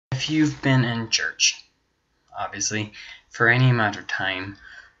if you've been in church, obviously, for any amount of time,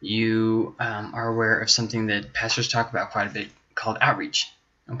 you are aware of something that pastors talk about quite a bit called outreach.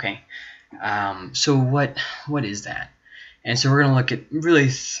 Okay, so what is that? And so we're going to look at really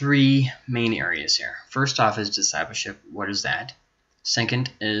three main areas here. First off is discipleship. What is that?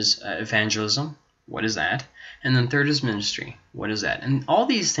 Second is evangelism. What is that? And then third is ministry. What is that? And all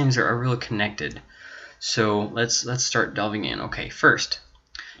these things are really connected. So let's start delving in. Okay, first,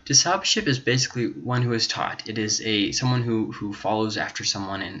 discipleship is basically one who is taught. It is someone who follows after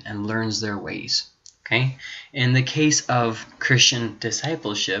someone and learns their ways. Okay? In the case of Christian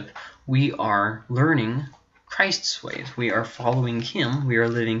discipleship, we are learning Christ's ways. We are following Him. We are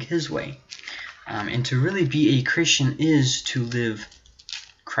living His way. And to really be a Christian is to live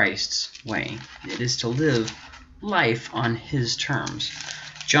Christ's way. It is to live life on His terms.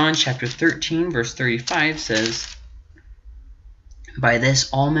 John chapter 13, verse 35 says, "By this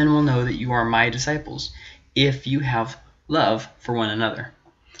all men will know that you are my disciples, if you have love for one another."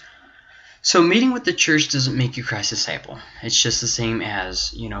 So meeting with the church doesn't make you Christ's disciple. It's just the same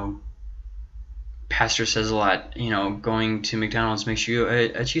as, pastor says a lot, going to McDonald's makes you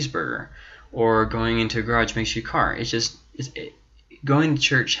a cheeseburger, or going into a garage makes you a car. Going to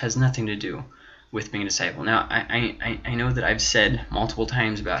church has nothing to do with being a disciple. Now, I know that I've said multiple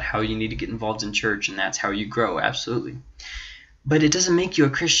times about how you need to get involved in church, and that's how you grow, absolutely. But it doesn't make you a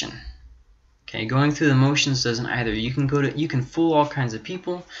Christian. Okay, going through the motions doesn't either. You can fool all kinds of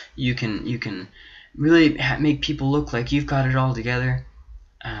people. You can really make people look like you've got it all together,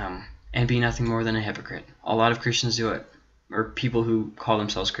 and be nothing more than a hypocrite. A lot of Christians do it, or people who call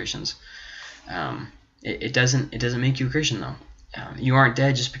themselves Christians. It doesn't make you a Christian though. You aren't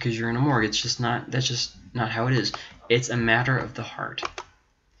dead just because you're in a morgue. That's just not how it is. It's a matter of the heart.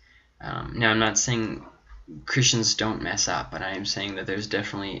 Now, I'm not saying Christians don't mess up, but I am saying that there's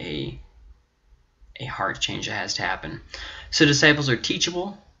definitely a heart change that has to happen. So disciples are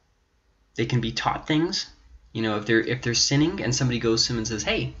teachable. They can be taught things. If they're sinning and somebody goes to them and says,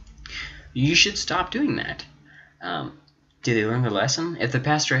 "Hey, you should stop doing that." Do they learn the lesson? If the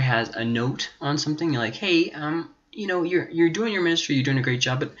pastor has a note on something, you're like, "Hey, you're doing your ministry, you're doing a great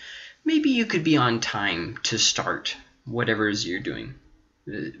job, but maybe you could be on time to start whatever it is you're doing."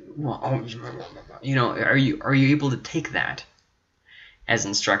 Are you able to take that as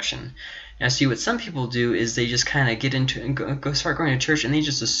instruction? Now, see, what some people do is they just kind of get into it and start going to church, and they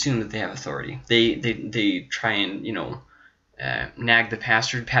just assume that they have authority. They try and nag the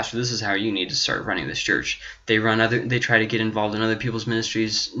pastor. "Pastor, this is how you need to start running this church." They try to get involved in other people's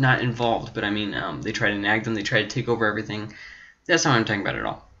ministries. Not involved, but I mean, they try to nag them. They try to take over everything. That's not what I'm talking about at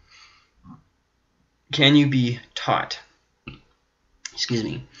all. Can you be taught? Excuse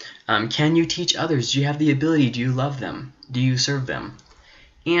me. Can you teach others? Do you have the ability? Do you love them? Do you serve them?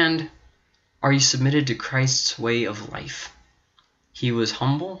 And are you submitted to Christ's way of life? He was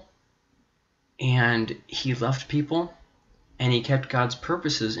humble, and He loved people, and He kept God's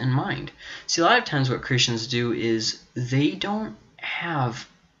purposes in mind. See, a lot of times what Christians do is they don't have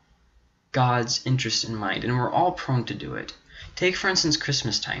God's interest in mind, and we're all prone to do it. Take, for instance,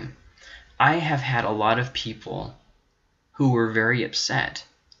 Christmas time. I have had a lot of people who were very upset,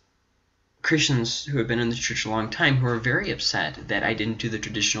 Christians who have been in the church a long time, who are very upset that I didn't do the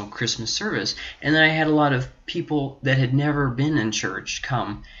traditional Christmas service. And then I had a lot of people that had never been in church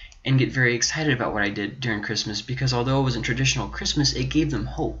come and get very excited about what I did during Christmas, because although it wasn't traditional Christmas, it gave them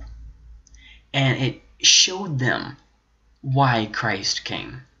hope. And it showed them why Christ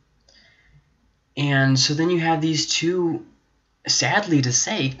came. And so then you have these two, sadly to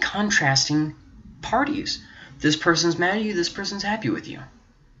say, contrasting parties. This person's mad at you, this person's happy with you.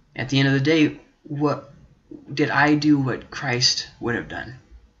 At the end of the day, what did I do what Christ would have done?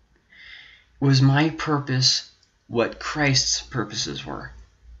 Was my purpose what Christ's purposes were?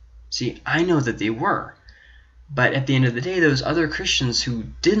 See, I know that they were. But at the end of the day, those other Christians who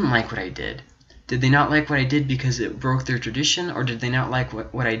didn't like what I did they not like what I did because it broke their tradition, or did they not like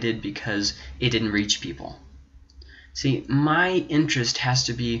what I did because it didn't reach people? See, my interest has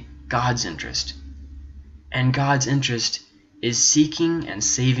to be God's interest. And God's interest is seeking and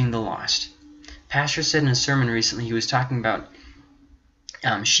saving the lost. Pastor said in a sermon recently, he was talking about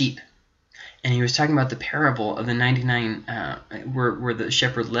sheep. And he was talking about the parable of the 99, where the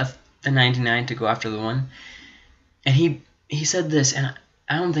shepherd left the 99 to go after the one. And he said this, and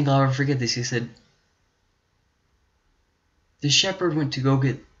I don't think I'll ever forget this. He said, the shepherd went to go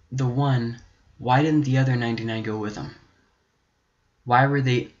get the one. Why didn't the other 99 go with him? Why were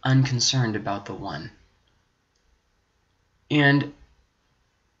they unconcerned about the one? And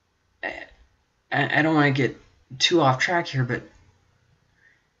I don't want to get too off track here, but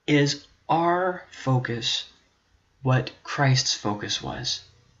Is our focus what Christ's focus was?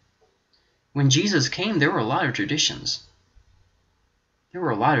 When Jesus came, there were a lot of traditions. There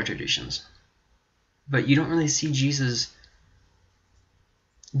were a lot of traditions. But you don't really see Jesus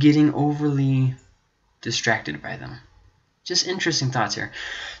getting overly distracted by them. Just interesting thoughts here.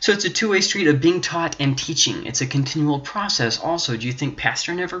 So it's a two-way street of being taught and teaching. It's a continual process also. Do you think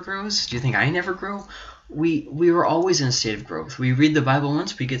pastor never grows? Do you think I never grow? We were always in a state of growth. We read the Bible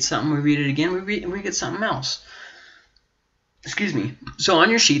once, we get something, we read it again, we get something else. Excuse me. So on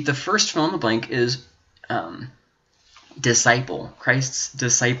your sheet, the first fill in the blank is disciple, Christ's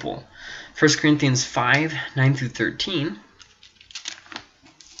disciple. 1 Corinthians 5, 9 through 13.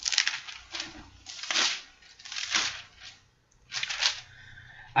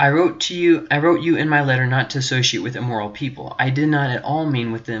 I wrote you in my letter not to associate with immoral people. I did not at all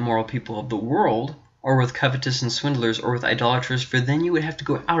mean with the immoral people of the world, or with covetous and swindlers, or with idolaters, for then you would have to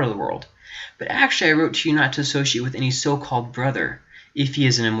go out of the world. But actually I wrote to you not to associate with any so-called brother, if he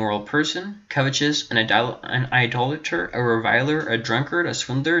is an immoral person, covetous, an idolater, a reviler, a drunkard, a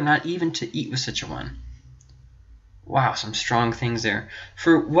swindler, not even to eat with such a one. Wow, some strong things there.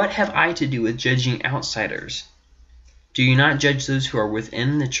 For what have I to do with judging outsiders? Do you not judge those who are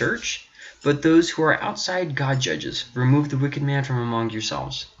within the church? But those who are outside God judges. Remove the wicked man from among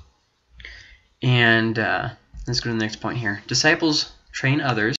yourselves. And let's go to the next point here. Disciples train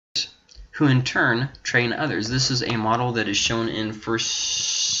others, who in turn train others. This is a model that is shown in 2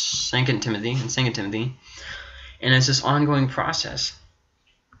 Timothy, and it's this ongoing process.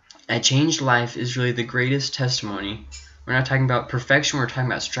 A changed life is really the greatest testimony. We're not talking about perfection, we're talking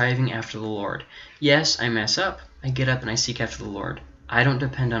about striving after the Lord. Yes, I mess up, I get up and I seek after the Lord. I don't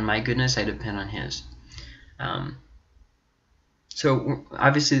depend on my goodness, I depend on His. So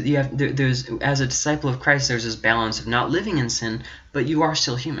obviously, there's as a disciple of Christ, there's this balance of not living in sin, but you are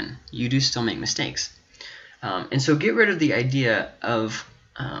still human. You do still make mistakes. And so get rid of the idea of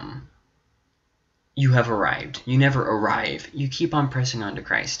you have arrived. You never arrive. You keep on pressing on to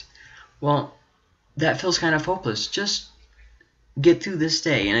Christ. Well, that feels kind of hopeless. Just get through this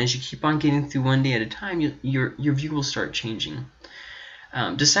day, and as you keep on getting through one day at a time, your view will start changing.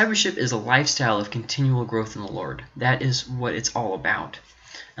 Discipleship is a lifestyle of continual growth in the Lord. That is what it's all about.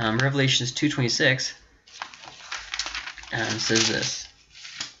 Revelations 2:26 says this.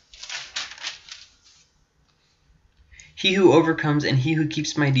 He who overcomes and he who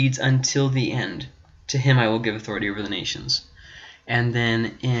keeps my deeds until the end, to him I will give authority over the nations. And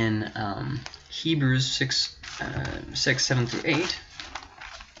then in Hebrews 6, 7 through 8,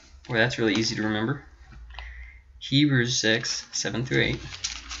 where that's really easy to remember. Hebrews 6, 7 through 8.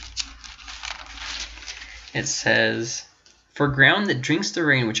 It says, for ground that drinks the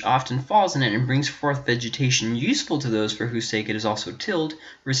rain which often falls in it and brings forth vegetation useful to those for whose sake it is also tilled,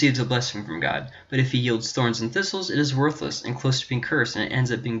 receives a blessing from God. But if he yields thorns and thistles, it is worthless and close to being cursed, and it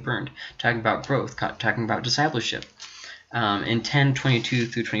ends up being burned. Talking about growth, talking about discipleship. In 10:22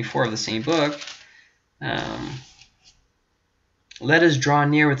 through 24 of the same book, let us draw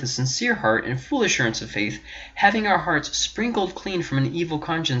near with a sincere heart and full assurance of faith, having our hearts sprinkled clean from an evil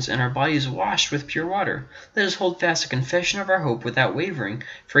conscience and our bodies washed with pure water. Let us hold fast the confession of our hope without wavering,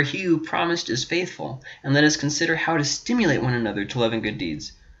 for he who promised is faithful. And let us consider how to stimulate one another to love and good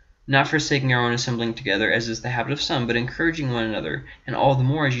deeds, not forsaking our own assembling together, as is the habit of some, but encouraging one another, and all the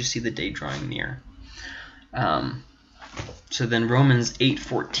more as you see the day drawing near. So then Romans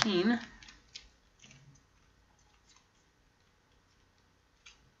 8:14.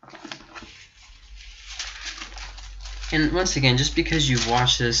 And once again, just because you've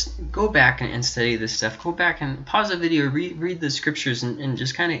watched this, go back and study this stuff. Go back and pause the video, read the scriptures, and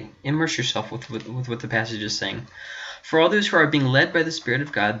just kind of immerse yourself with what the passage is saying. For all those who are being led by the Spirit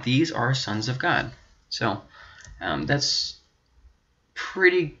of God, these are sons of God. So that's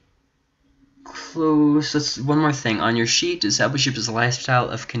pretty close. That's one more thing. On your sheet, discipleship is a lifestyle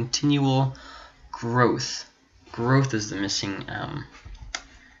of continual growth. Growth is the missing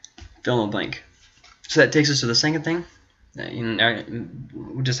fill in the blank. So that takes us to the second thing.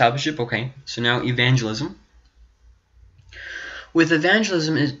 Discipleship, okay. So now evangelism. With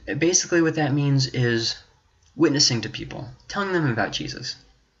evangelism, is basically what that means is witnessing to people, telling them about Jesus.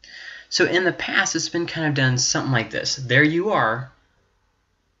 So in the past, it's been kind of done something like this. There you are.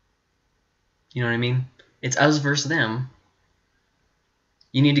 You know what I mean? It's us versus them.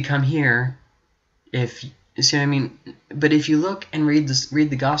 You need to come here. If you see what I mean? But if you look and read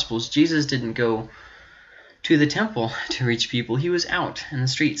the Gospels, Jesus didn't go to the temple to reach people. He was out in the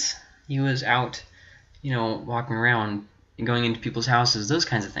streets. He was out, walking around and going into people's houses, those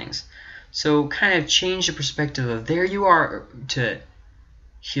kinds of things. So kind of change the perspective of there you are to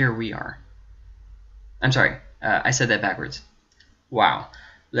here we are. I'm sorry, I said that backwards. Wow.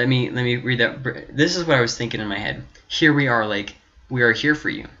 Let me read that. This is what I was thinking in my head. Here we are, like, we are here for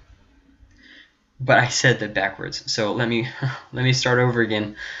you. But I said that backwards. So let me start over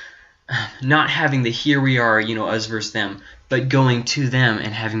again. Not having the here we are, us versus them, but going to them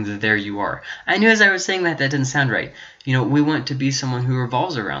and having the there you are. I knew as I was saying that didn't sound right. We want to be someone who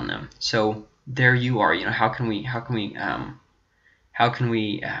revolves around them. So there you are. How can we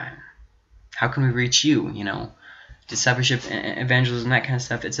reach you? Discipleship, evangelism, that kind of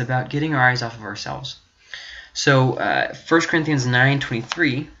stuff. It's about getting our eyes off of ourselves. So 1 Corinthians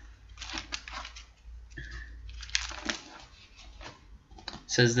 9:23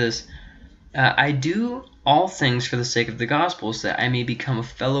 says this, I do all things for the sake of the gospel, so that I may become a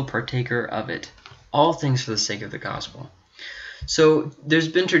fellow partaker of it. All things for the sake of the gospel. So there's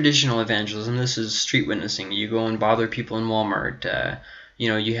been traditional evangelism. This is street witnessing. You go and bother people in Walmart.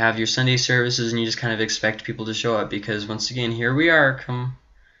 You have your Sunday services and you just kind of expect people to show up because, once again, here we are.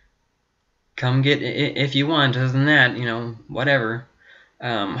 Come get it if you want. Other than that, whatever.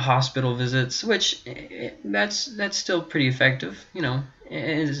 Hospital visits, which that's still pretty effective.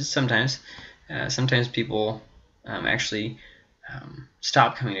 Sometimes people actually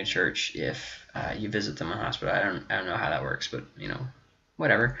stop coming to church if you visit them in the hospital. I don't know how that works, but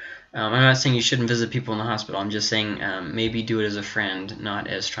whatever. I'm not saying you shouldn't visit people in the hospital. I'm just saying maybe do it as a friend, not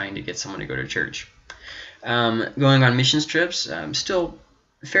as trying to get someone to go to church. Going on missions trips, still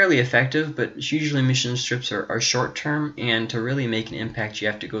fairly effective, but usually missions trips are short term, and to really make an impact you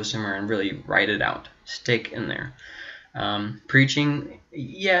have to go somewhere and really write it out, stick in there. Preaching,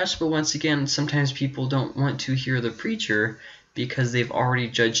 yes, but once again, sometimes people don't want to hear the preacher because they've already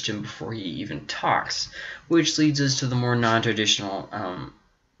judged him before he even talks, which leads us to the more non-traditional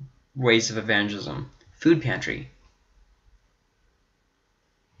ways of evangelism. Food pantry.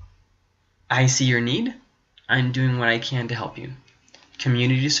 I see your need. I'm doing what I can to help you.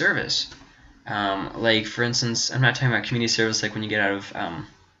 Community service. Like, for instance, I'm not talking about community service like when you get out of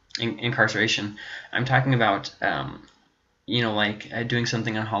incarceration. I'm talking about, doing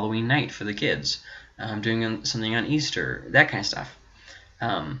something on Halloween night for the kids. Doing something on Easter, that kind of stuff.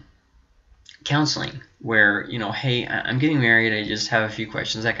 Counseling, where, hey, I'm getting married, I just have a few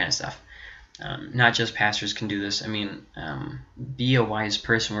questions, that kind of stuff. Not just pastors can do this. I mean, be a wise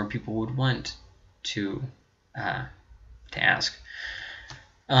person where people would want to ask.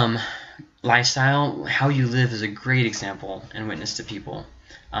 Lifestyle, how you live is a great example and witness to people.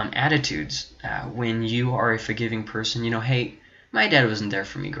 Attitudes, when you are a forgiving person, hey, my dad wasn't there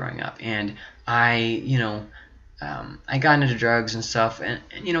for me growing up, and I got into drugs and stuff, and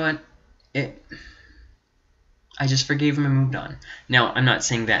you know what, I just forgave him and moved on. Now, I'm not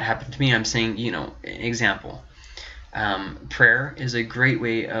saying that happened to me. I'm saying, an example. Prayer is a great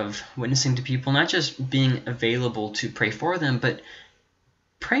way of witnessing to people, not just being available to pray for them, but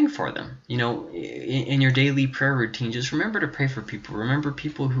praying for them. In your daily prayer routine, just remember to pray for people. Remember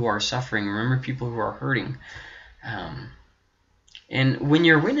people who are suffering. Remember people who are hurting. And when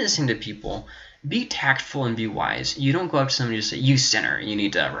you're witnessing to people, be tactful and be wise. You don't go up to somebody and just say, you sinner, you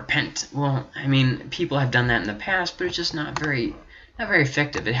need to repent. Well, I mean, people have done that in the past, but it's just not very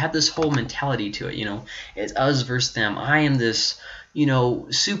effective. It had this whole mentality to it, it's us versus them. I am this,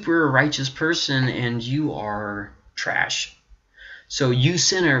 super righteous person and you are trash. So you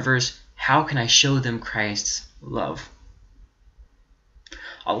sinner versus how can I show them Christ's love?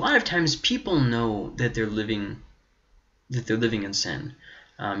 A lot of times people know that they're living in sin.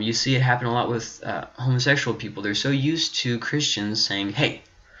 You see it happen a lot with homosexual people. They're so used to Christians saying, hey,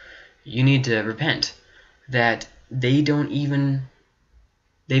 you need to repent, that they've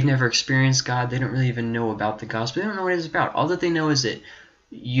never experienced God. They don't really even know about the gospel. They don't know what it's about. All that they know is that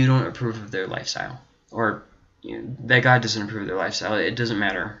you don't approve of their lifestyle, or that God doesn't approve of their lifestyle. It doesn't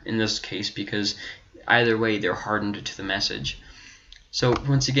matter in this case because either way they're hardened to the message. So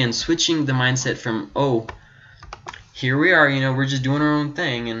once again, switching the mindset from, oh, here we are, we're just doing our own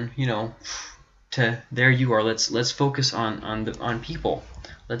thing, and to there you are. Let's focus on people.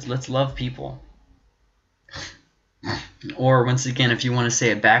 Let's love people. Or once again, if you want to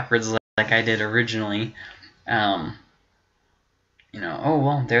say it backwards like I did originally, oh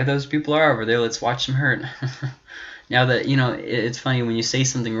well, there those people are over there. Let's watch them hurt. Now that it's funny when you say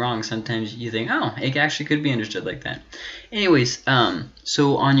something wrong. Sometimes you think, oh, it actually could be understood like that. Anyways,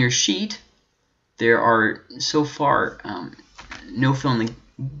 so on your sheet, there are so far no fill in the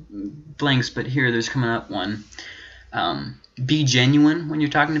blanks, but here there's coming up one. Be genuine when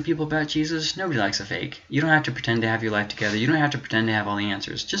you're talking to people about Jesus. Nobody likes a fake. You don't have to pretend to have your life together. You don't have to pretend to have all the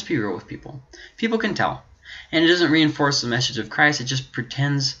answers. Just be real with people. People can tell. And it doesn't reinforce the message of Christ. It just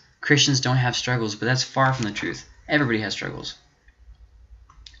pretends Christians don't have struggles, but that's far from the truth. Everybody has struggles.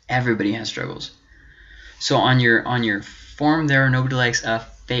 Everybody has struggles. So on your form there, nobody likes a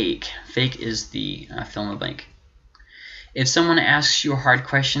fake. Fake is the fill in the blank. If someone asks you a hard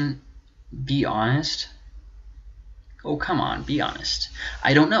question, be honest. Oh, come on, be honest.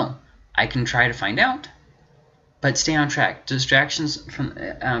 I don't know. I can try to find out, but stay on track. Distractions from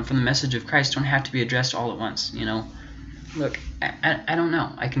the message of Christ don't have to be addressed all at once. You know, look, I don't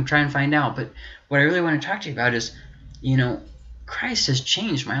know. I can try and find out, but what I really want to talk to you about is, you know, Christ has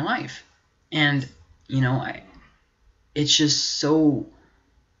changed my life, and you know, it's just so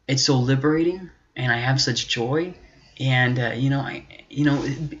liberating, and I have such joy. And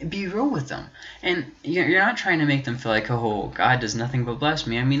be real with them, and you're not trying to make them feel like, oh, God does nothing but bless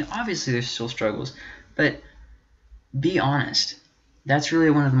me. I mean, obviously there's still struggles, but be honest. That's really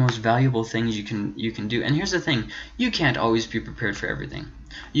one of the most valuable things you can do. And here's the thing: you can't always be prepared for everything.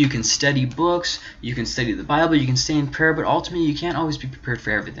 You can study books, you can study the Bible, you can stay in prayer, but ultimately you can't always be prepared for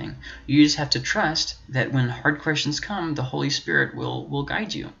everything. You just have to trust that when hard questions come, the Holy Spirit will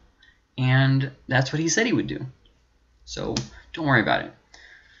guide you, and that's what He said He would do. So don't worry about it.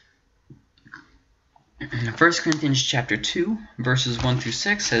 1 Corinthians chapter 2, verses 1 through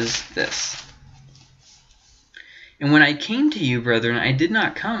 6 says this. And when I came to you, brethren, I did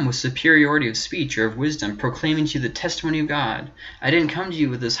not come with superiority of speech or of wisdom, proclaiming to you the testimony of God. I didn't come to you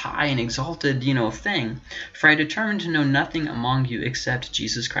with this high and exalted, thing, for I determined to know nothing among you except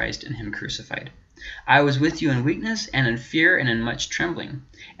Jesus Christ and Him crucified. I was with you in weakness and in fear and in much trembling.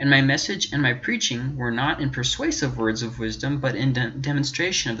 And my message and my preaching were not in persuasive words of wisdom, but in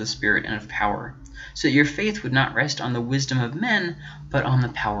demonstration of the Spirit and of power, so that your faith would not rest on the wisdom of men, but on the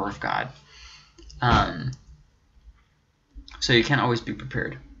power of God. So you can't always be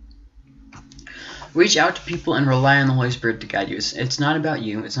prepared. Reach out to people and rely on the Holy Spirit to guide you. It's not about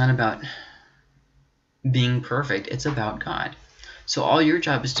you. It's not about being perfect. It's about God. So all your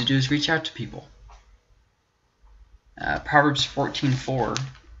job is to do is reach out to people. Proverbs 14:4.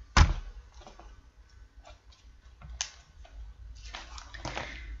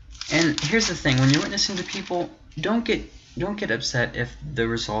 And here's the thing: when you're witnessing to people, don't get upset if the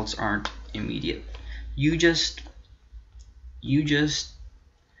results aren't immediate. You just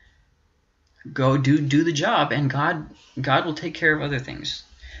go do the job, and God will take care of other things.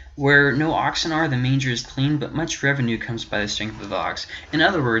 Where no oxen are, the manger is clean, but much revenue comes by the strength of the ox. In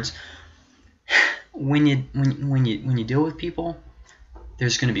other words, when you deal with people,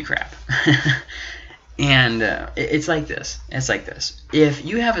 there's going to be crap. And it's like this. It's like this. If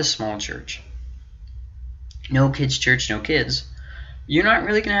you have a small church, no kids church, no kids, you're not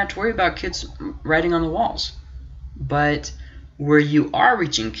really going to have to worry about kids writing on the walls. But where you are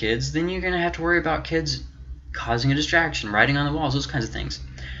reaching kids, then you're going to have to worry about kids causing a distraction, writing on the walls, those kinds of things.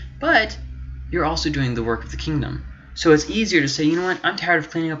 But you're also doing the work of the kingdom. So it's easier to say, you know what, I'm tired of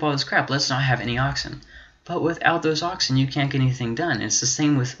cleaning up all this crap. Let's not have any oxen. But without those oxen, you can't get anything done. It's the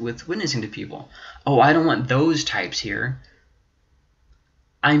same with witnessing to people. Oh, I don't want those types here.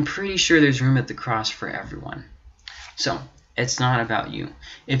 I'm pretty sure there's room at the cross for everyone. So it's not about you.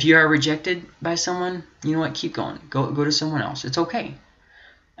 If you are rejected by someone, you know what, keep going. Go to someone else. It's okay.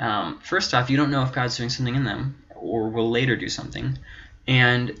 First off, you don't know if God's doing something in them or will later do something.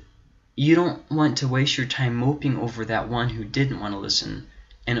 And you don't want to waste your time moping over that one who didn't want to listen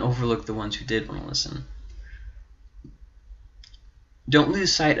and overlook the ones who did want to listen. Don't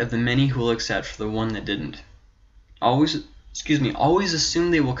lose sight of the many who will accept for the one that didn't. Always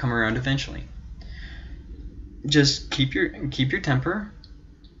assume they will come around eventually. Just keep your temper,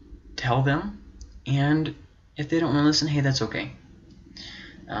 tell them, and if they don't want to listen, hey, that's okay.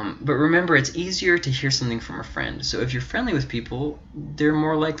 But remember, it's easier to hear something from a friend. So if you're friendly with people, they're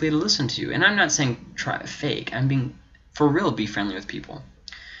more likely to listen to you. And I'm not saying try fake. I'm being for real. Be friendly with people.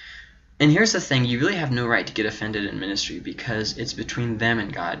 And here's the thing: you really have no right to get offended in ministry because it's between them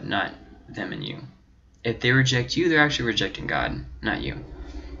and God, not them and you. If they reject you, they're actually rejecting God, not you.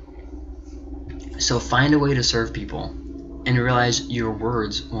 So find a way to serve people and realize your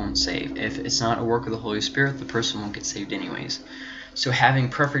words won't save. If it's not a work of the Holy Spirit, the person won't get saved anyways. So having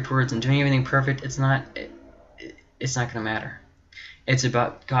perfect words and doing everything perfect, it's not going to matter. It's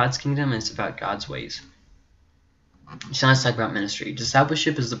about God's kingdom and it's about God's ways. So let's talk about ministry.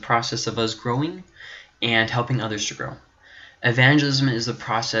 Discipleship is the process of us growing and helping others to grow. Evangelism is the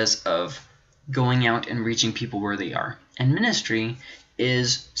process of going out and reaching people where they are. And ministry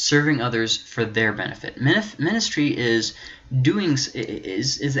is serving others for their benefit. Ministry is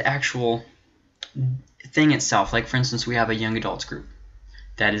the actual thing itself. Like, for instance, we have a young adults group.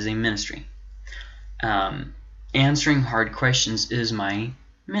 That is a ministry. Answering hard questions is my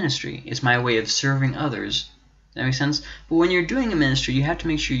ministry. It's my way of serving others. Does that make sense? But when you're doing a ministry, you have to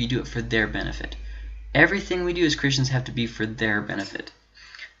make sure you do it for their benefit. Everything we do as Christians have to be for their benefit.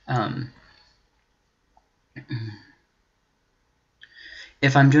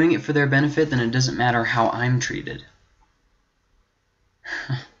 If I'm doing it for their benefit, then it doesn't matter how I'm treated.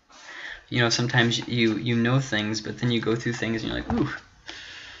 Sometimes you know things, but then you go through things and you're like, ooh,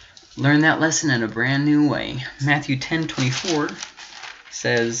 learn that lesson in a brand new way. Matthew 10:24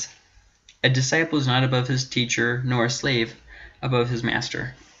 says, a disciple is not above his teacher, nor a slave above his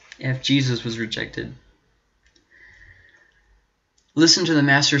master. If Jesus was rejected. Listen to the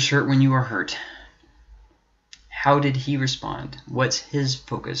master's hurt when you are hurt. How did he respond? What's his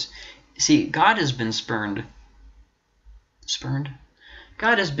focus? See, God has been spurned.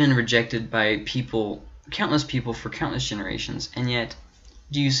 God has been rejected by people, countless people for countless generations, and yet,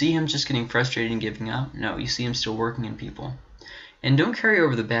 do you see him just getting frustrated and giving up? No, you see him still working in people. And don't carry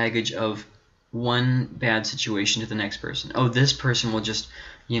over the baggage of one bad situation to the next person. Oh, this person will just,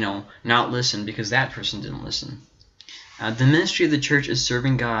 not listen because that person didn't listen. The ministry of the church is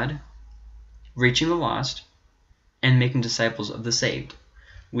serving God, reaching the lost, and making disciples of the saved.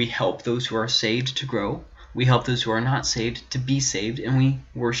 We help those who are saved to grow. We help those who are not saved to be saved, and we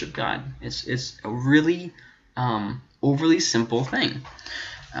worship God. It's a really overly simple thing.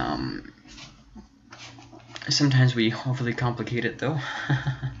 Sometimes we overly complicate it, though.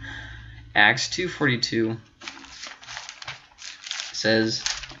 Acts 2:42 says,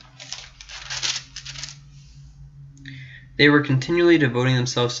 they were continually devoting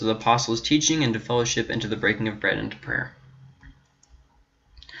themselves to the apostles' teaching and to fellowship and to the breaking of bread and to prayer.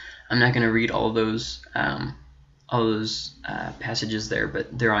 I'm not going to read all those passages there,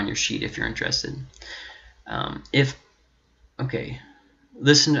 but they're on your sheet if you're interested. I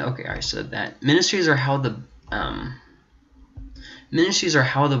said that ministries are how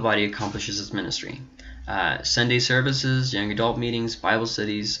the body accomplishes its ministry. Sunday services, young adult meetings, Bible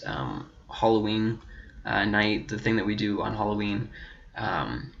studies, Halloween night, the thing that we do on Halloween,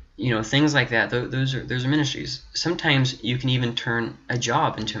 things like that. Those are ministries. Sometimes you can even turn a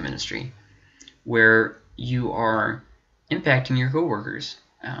job into a ministry where you are impacting your coworkers.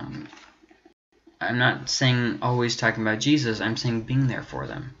 I'm not saying always talking about Jesus. I'm saying being there for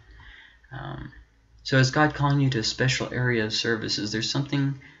them. So is God calling you to a special area of services? There's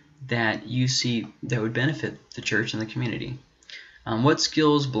something that you see that would benefit the church and the community. What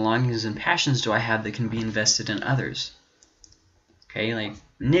skills, belongings, and passions do I have that can be invested in others? Okay, like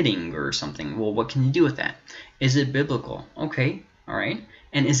knitting or something. Well, what can you do with that? Is it biblical? Okay, all right.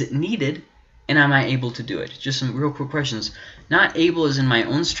 And is it needed? And am I able to do it? Just some real quick questions. Not able as in my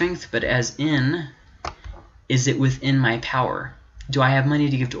own strength, but as in, is it within my power? Do I have money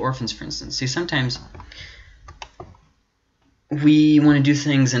to give to orphans, for instance? See, sometimes we want to do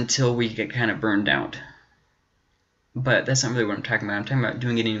things until we get kind of burned out. But that's not really what I'm talking about. I'm talking about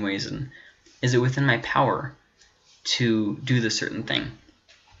doing it anyways. And is it within my power to do this certain thing?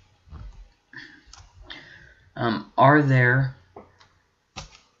 Are there...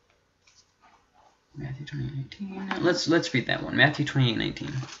 Matthew 28:19. Let's read that one. Matthew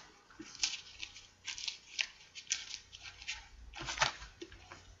 28:19.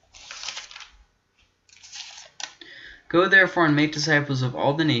 Go therefore and make disciples of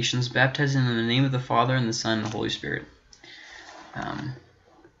all the nations, baptizing them in the name of the Father and the Son and the Holy Spirit.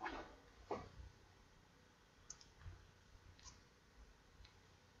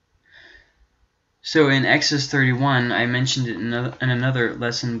 So in Exodus 31, I mentioned it in another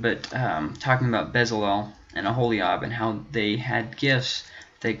lesson, but talking about Bezalel and Aholiab and how they had gifts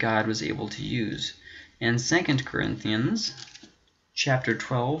that God was able to use. And 2 Corinthians chapter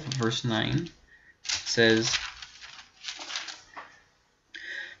 12, verse 9 says,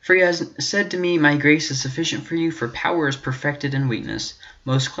 for he has said to me, my grace is sufficient for you, for power is perfected in weakness.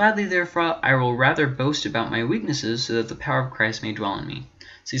 Most gladly, therefore, I will rather boast about my weaknesses, so that the power of Christ may dwell in me.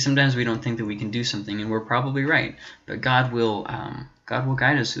 See, sometimes we don't think that we can do something, and we're probably right. But God will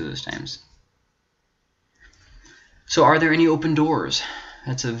guide us through those times. So are there any open doors?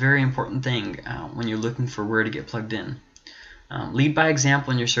 That's a very important thing when you're looking for where to get plugged in. Lead by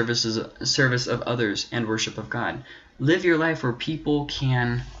example in your service of others and worship of God. Live your life where people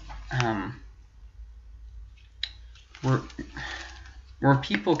can, where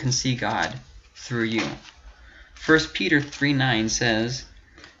people can see God through you. 1 Peter 3:9 says,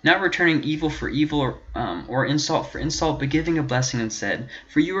 not returning evil for evil or insult for insult, but giving a blessing instead.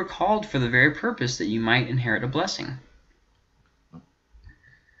 For you were called for the very purpose that you might inherit a blessing.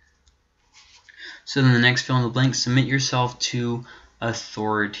 So then the next fill in the blank, submit yourself to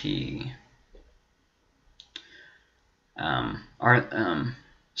authority.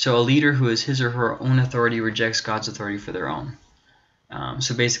 So a leader who is his or her own authority rejects God's authority for their own.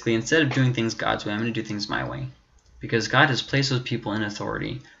 So basically, instead of doing things God's way, I'm going to do things my way. Because God has placed those people in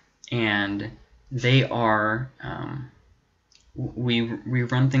authority, and they are, we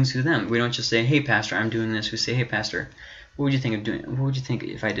run things through them. We don't just say, hey, pastor, I'm doing this. We say, hey, pastor, what would you think of doing? What would you think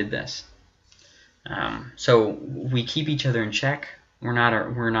if I did this? So we keep each other in check. We're not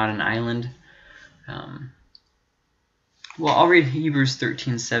an island. Well, I'll read Hebrews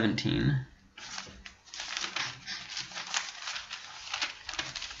 13:17.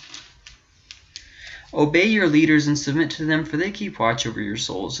 Obey your leaders and submit to them, for they keep watch over your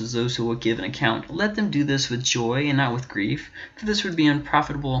souls as those who will give an account. Let them do this with joy and not with grief, for this would be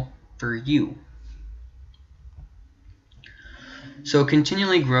unprofitable for you. So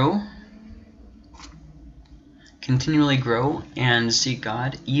continually grow and seek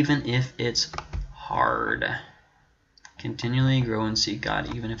God, even if it's hard. Continually grow and seek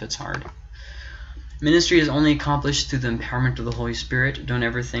God, even if it's hard. Ministry is only accomplished through the empowerment of the Holy Spirit. Don't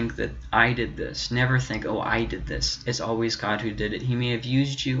ever think that I did this. Never think, oh, I did this. It's always God who did it. He may have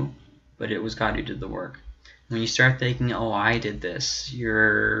used you, but it was God who did the work. When you start thinking, oh, I did this,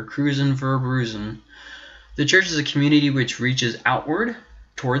 you're cruising for a bruising. The church is a community which reaches outward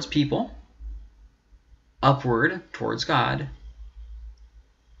towards people, upward towards God,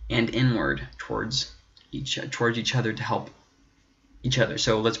 and inward towards each other to help each other.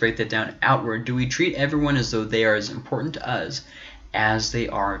 So let's break that down. Outward, do we treat everyone as though they are as important to us as they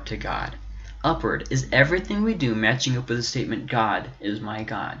are to God? Upward, is everything we do matching up with the statement, God is my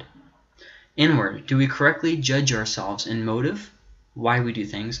God? Inward, do we correctly judge ourselves in motive, why we do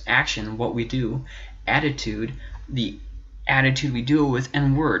things, action, what we do, attitude, the attitude we do it with,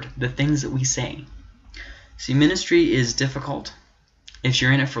 and word, the things that we say? See, ministry is difficult. If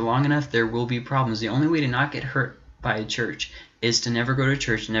you're in it for long enough, there will be problems. The only way to not get hurt by a church is to never go to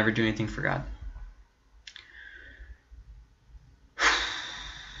church and never do anything for God.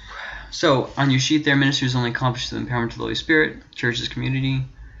 So, on your sheet there, ministry is only accomplished through the empowerment of the Holy Spirit. Church is community.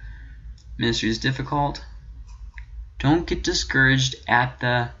 Ministry is difficult. Don't get discouraged at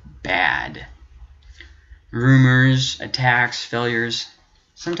the bad. Rumors, attacks, failures.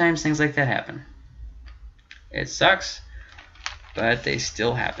 Sometimes things like that happen. It sucks, but they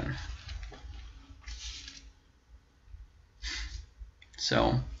still happen.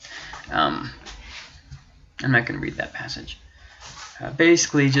 So, I'm not going to read that passage.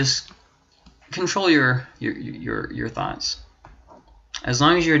 Basically, just control your thoughts. As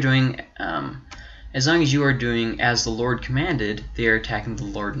long as you are doing as the Lord commanded, they are attacking the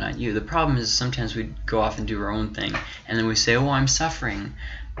Lord, not you. The problem is sometimes we go off and do our own thing, and then we say, "Oh, I'm suffering."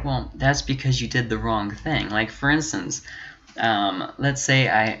 Well, that's because you did the wrong thing. Like for instance, let's say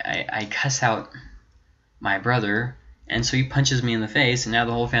I cuss out my brother. And so he punches me in the face, and now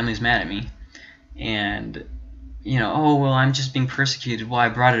the whole family's mad at me. And, oh, well, I'm just being persecuted. Well, I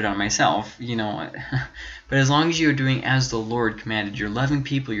brought it on myself, But as long as you're doing as the Lord commanded, you're loving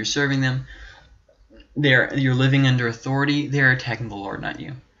people, you're serving them, you're living under authority, they're attacking the Lord, not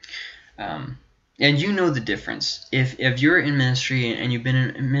you. And you know the difference. If you're in ministry and you've been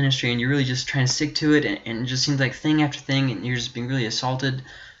in ministry and you're really just trying to stick to it, and it just seems like thing after thing, and you're just being really assaulted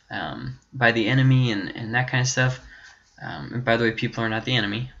by the enemy and that kind of stuff. And by the way, people are not the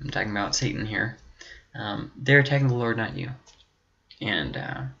enemy. I'm talking about Satan here. They're attacking the Lord, not you. And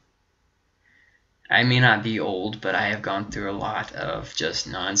I may not be old, but I have gone through a lot of just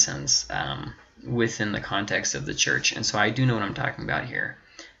nonsense within the context of the church. And so I do know what I'm talking about here.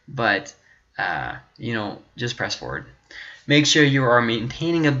 But, just press forward. Make sure you are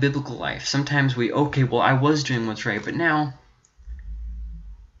maintaining a biblical life. Sometimes I was doing what's right, but now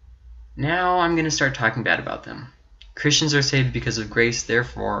I'm going to start talking bad about them. Christians are saved because of grace,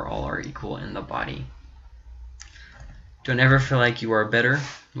 therefore all are equal in the body. Don't ever feel like you are better.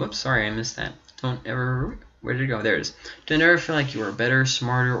 Whoops, sorry, I missed that. Where did it go? There it is. Don't ever feel like you are better,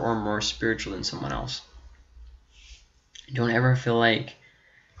 smarter, or more spiritual than someone else. Don't ever feel like,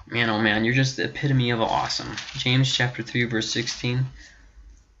 man, oh man, you're just the epitome of awesome. James chapter 3, verse 16.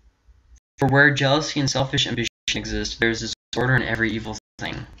 For where jealousy and selfish ambition exist, there is disorder in every evil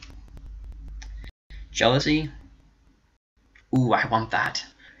thing. Jealousy, ooh, I want that.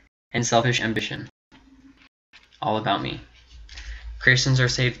 And selfish ambition. All about me. Christians are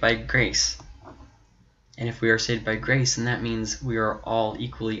saved by grace. And if we are saved by grace, then that means we are all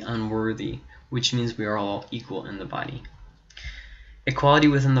equally unworthy, which means we are all equal in the body. Equality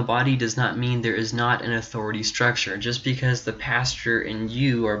within the body does not mean there is not an authority structure. Just because the pastor and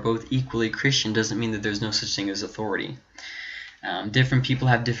you are both equally Christian doesn't mean that there's no such thing as authority. Different people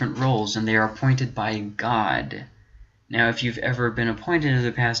have different roles, and they are appointed by God. Now, if you've ever been appointed as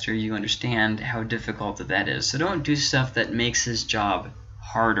a pastor, you understand how difficult that is. So don't do stuff that makes his job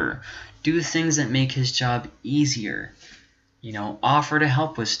harder. Do things that make his job easier. You know, offer to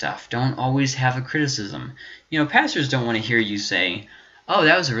help with stuff. Don't always have a criticism. You know, pastors don't want to hear you say, "Oh,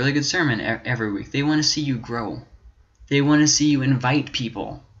 that was a really good sermon," every week. They want to see you grow. They want to see you invite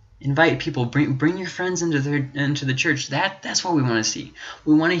people. Invite people. Bring your friends into the church. That's what we want to see.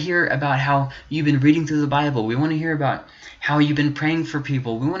 We want to hear about how you've been reading through the Bible. We want to hear about how you've been praying for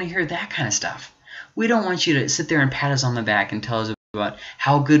people. We want to hear that kind of stuff. We don't want you to sit there and pat us on the back and tell us about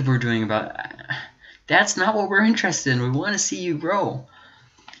how good we're doing. That's not what we're interested in. We want to see you grow.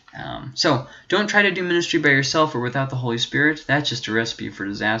 So don't try to do ministry by yourself or without the Holy Spirit. That's just a recipe for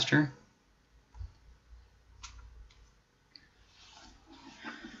disaster.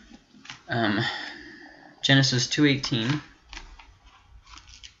 Genesis 2:18.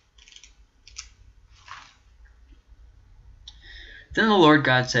 Then the Lord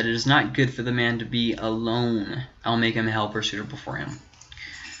God said, "It is not good for the man to be alone. I'll make him a helper suitable for him."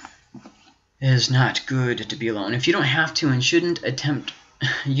 It is not good to be alone. If you don't have to and shouldn't attempt,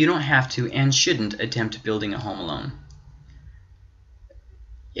 building a home alone.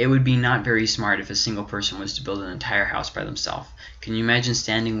 It would be not very smart if a single person was to build an entire house by themselves. Can you imagine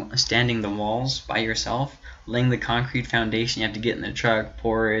standing the walls by yourself, laying the concrete foundation? You have to get in the truck,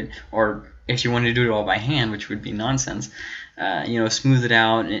 pour it, or if you want to do it all by hand, which would be nonsense, smooth it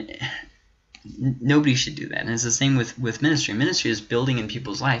out. Nobody should do that. And it's the same with ministry. Ministry is building in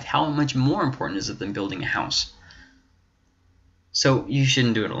people's life. How much more important is it than building a house? So you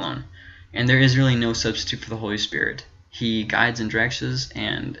shouldn't do it alone. And there is really no substitute for the Holy Spirit. He guides and directs us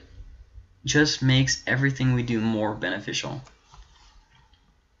and just makes everything we do more beneficial.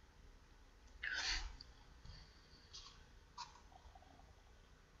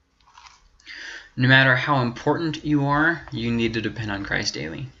 No matter how important you are, you need to depend on Christ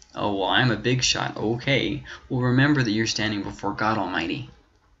daily. Oh, well, I'm a big shot. Okay. Well, remember that you're standing before God Almighty.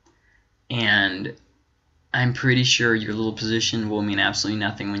 And I'm pretty sure your little position will mean absolutely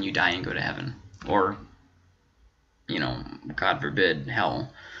nothing when you die and go to heaven. Or, God forbid,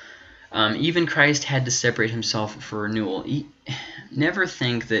 hell. Even Christ had to separate himself for renewal. Never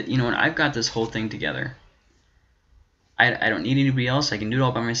think that, I've got this whole thing together. I don't need anybody else. I can do it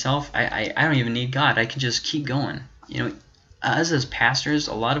all by myself. I don't even need God. I can just keep going. Us as pastors,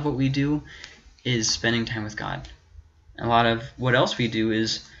 a lot of what we do is spending time with God. A lot of what else we do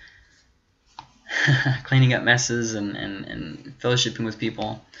is cleaning up messes and fellowshipping with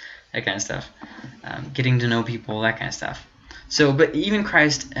people, that kind of stuff. Getting to know people, that kind of stuff. So, but even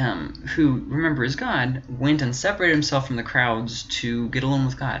Christ, who, remember, is God, went and separated himself from the crowds to get alone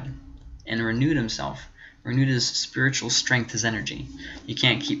with God and renewed himself, renewed his spiritual strength, his energy. You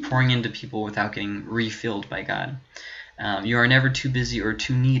can't keep pouring into people without getting refilled by God. You are never too busy or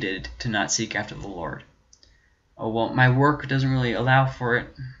too needed to not seek after the Lord. Oh, well, my work doesn't really allow for it.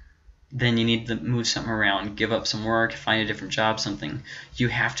 Then you need to move something around, give up some work, find a different job, something. You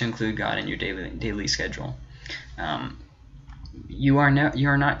have to include God in your daily schedule. You are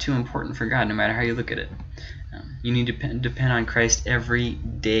not too important for God, no matter how you look at it. You need to depend on Christ every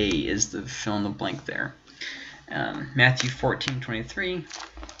day is the fill in the blank there. Matthew 14:23.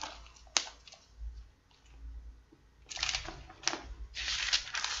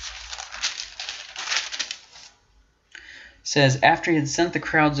 Says, after he had sent the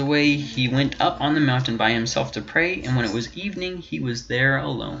crowds away, he went up on the mountain by himself to pray, and when it was evening, he was there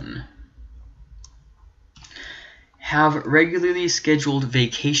alone. Have regularly scheduled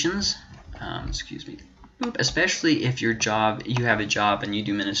vacations. Especially if you have a job and you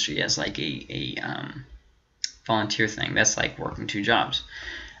do ministry as like a volunteer thing. That's like working 2 jobs.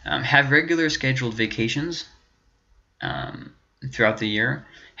 Have regular scheduled vacations throughout the year.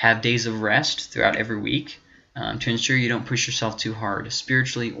 Have days of rest throughout every week. To ensure you don't push yourself too hard,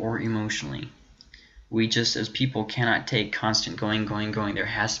 spiritually or emotionally. We just, as people, cannot take constant going. There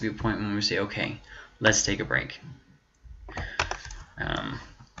has to be a point when we say, okay, let's take a break.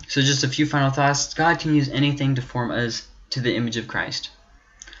 So just a few final thoughts. God can use anything to form us to the image of Christ.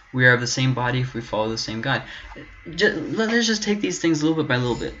 We are of the same body if we follow the same God. Let's just take these things little bit by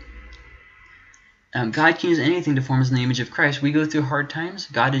little bit. God can use anything to form us in the image of Christ. We go through hard times.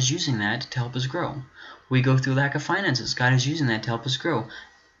 God is using that to help us grow. We go through lack of finances. God is using that to help us grow.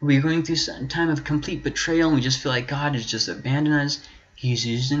 We're going through some time of complete betrayal and we just feel like God has just abandoned us. He's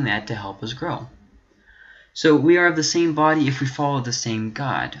using that to help us grow. So we are of the same body if we follow the same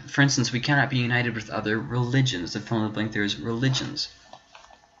God. For instance, we cannot be united with other religions. The fill in the blank there is religions.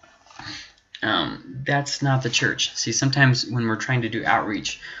 That's not the church. See, sometimes when we're trying to do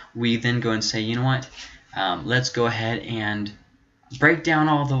outreach, we then go and say, you know what? let's go ahead and break down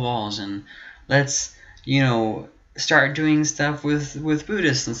all the walls, and let's, start doing stuff with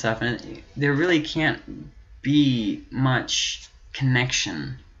Buddhists and stuff. And there really can't be much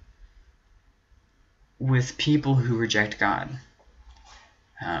connection with people who reject God.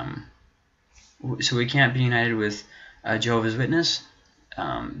 So we can't be united with Jehovah's Witness.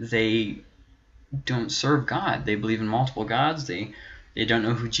 They don't serve God. They believe in multiple gods. They don't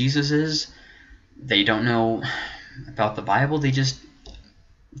know who Jesus is. They don't know about the Bible. They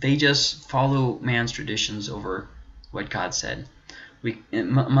just follow man's traditions over what God said.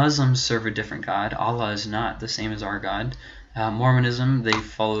 Muslims serve a different God. Allah is not the same as our God. Mormonism, they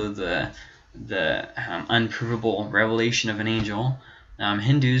follow the unprovable revelation of an angel.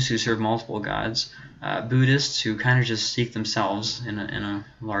 Hindus, who serve multiple gods. Buddhists, who kind of just seek themselves in a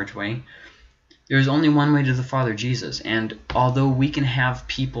large way. There is only one way to the Father, Jesus. And although we can have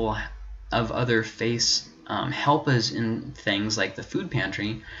people of other faiths help us in things like the food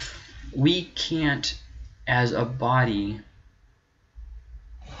pantry, we can't, as a body.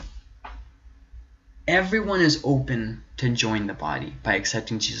 Everyone is open to join the body by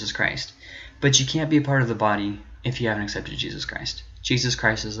accepting Jesus Christ, but you can't be a part of the body if you haven't accepted Jesus Christ. Jesus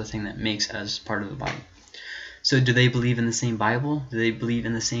Christ is the thing that makes us part of the body. So do they believe in the same Bible? Do they believe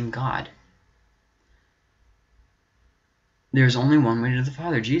in the same God? There's only one way to the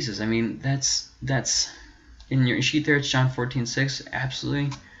Father, Jesus. I mean, that's in your sheet there. It's John 14:6. Absolutely.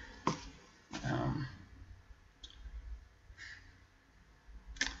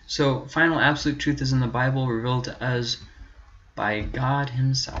 So final absolute truth is in the Bible, revealed to us by God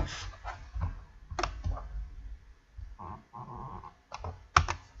Himself.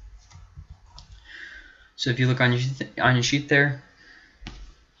 So if you look on your sheet there,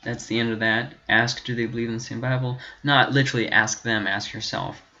 that's the end of that. Ask, do they believe in the same Bible? Not literally ask them, ask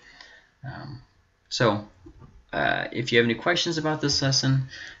yourself. If you have any questions about this lesson,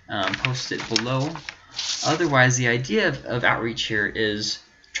 post it below. Otherwise, the idea of outreach here is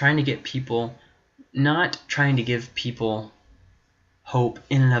trying to get people, not trying to give people hope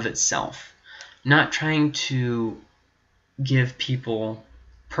in and of itself, not trying to give people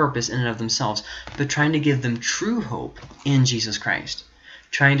purpose in and of themselves, but trying to give them true hope in Jesus Christ,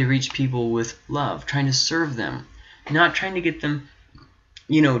 trying to reach people with love, trying to serve them, not trying to get them,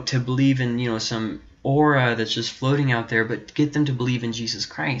 to believe in, some aura that's just floating out there, but get them to believe in Jesus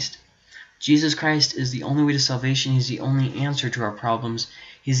Christ. Jesus Christ is the only way to salvation. He's the only answer to our problems.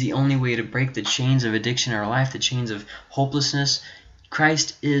 He's the only way to break the chains of addiction in our life, the chains of hopelessness.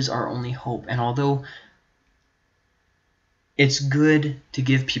 Christ is our only hope. And although it's good to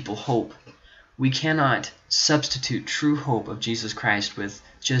give people hope, we cannot substitute true hope of Jesus Christ with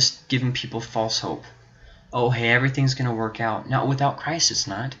just giving people false hope. Oh, hey, everything's going to work out. No, without Christ, it's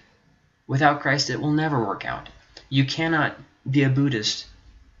not. Without Christ, it will never work out. You cannot be a Buddhist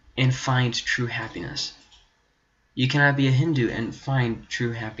and find true happiness. You cannot be a Hindu and find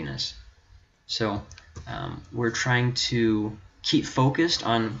true happiness. So we're trying to keep focused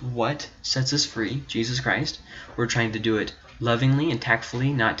on what sets us free, Jesus Christ. We're trying to do it lovingly and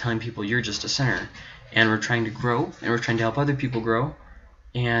tactfully, not telling people you're just a sinner. And we're trying to grow, and we're trying to help other people grow.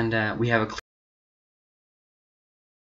 And we have a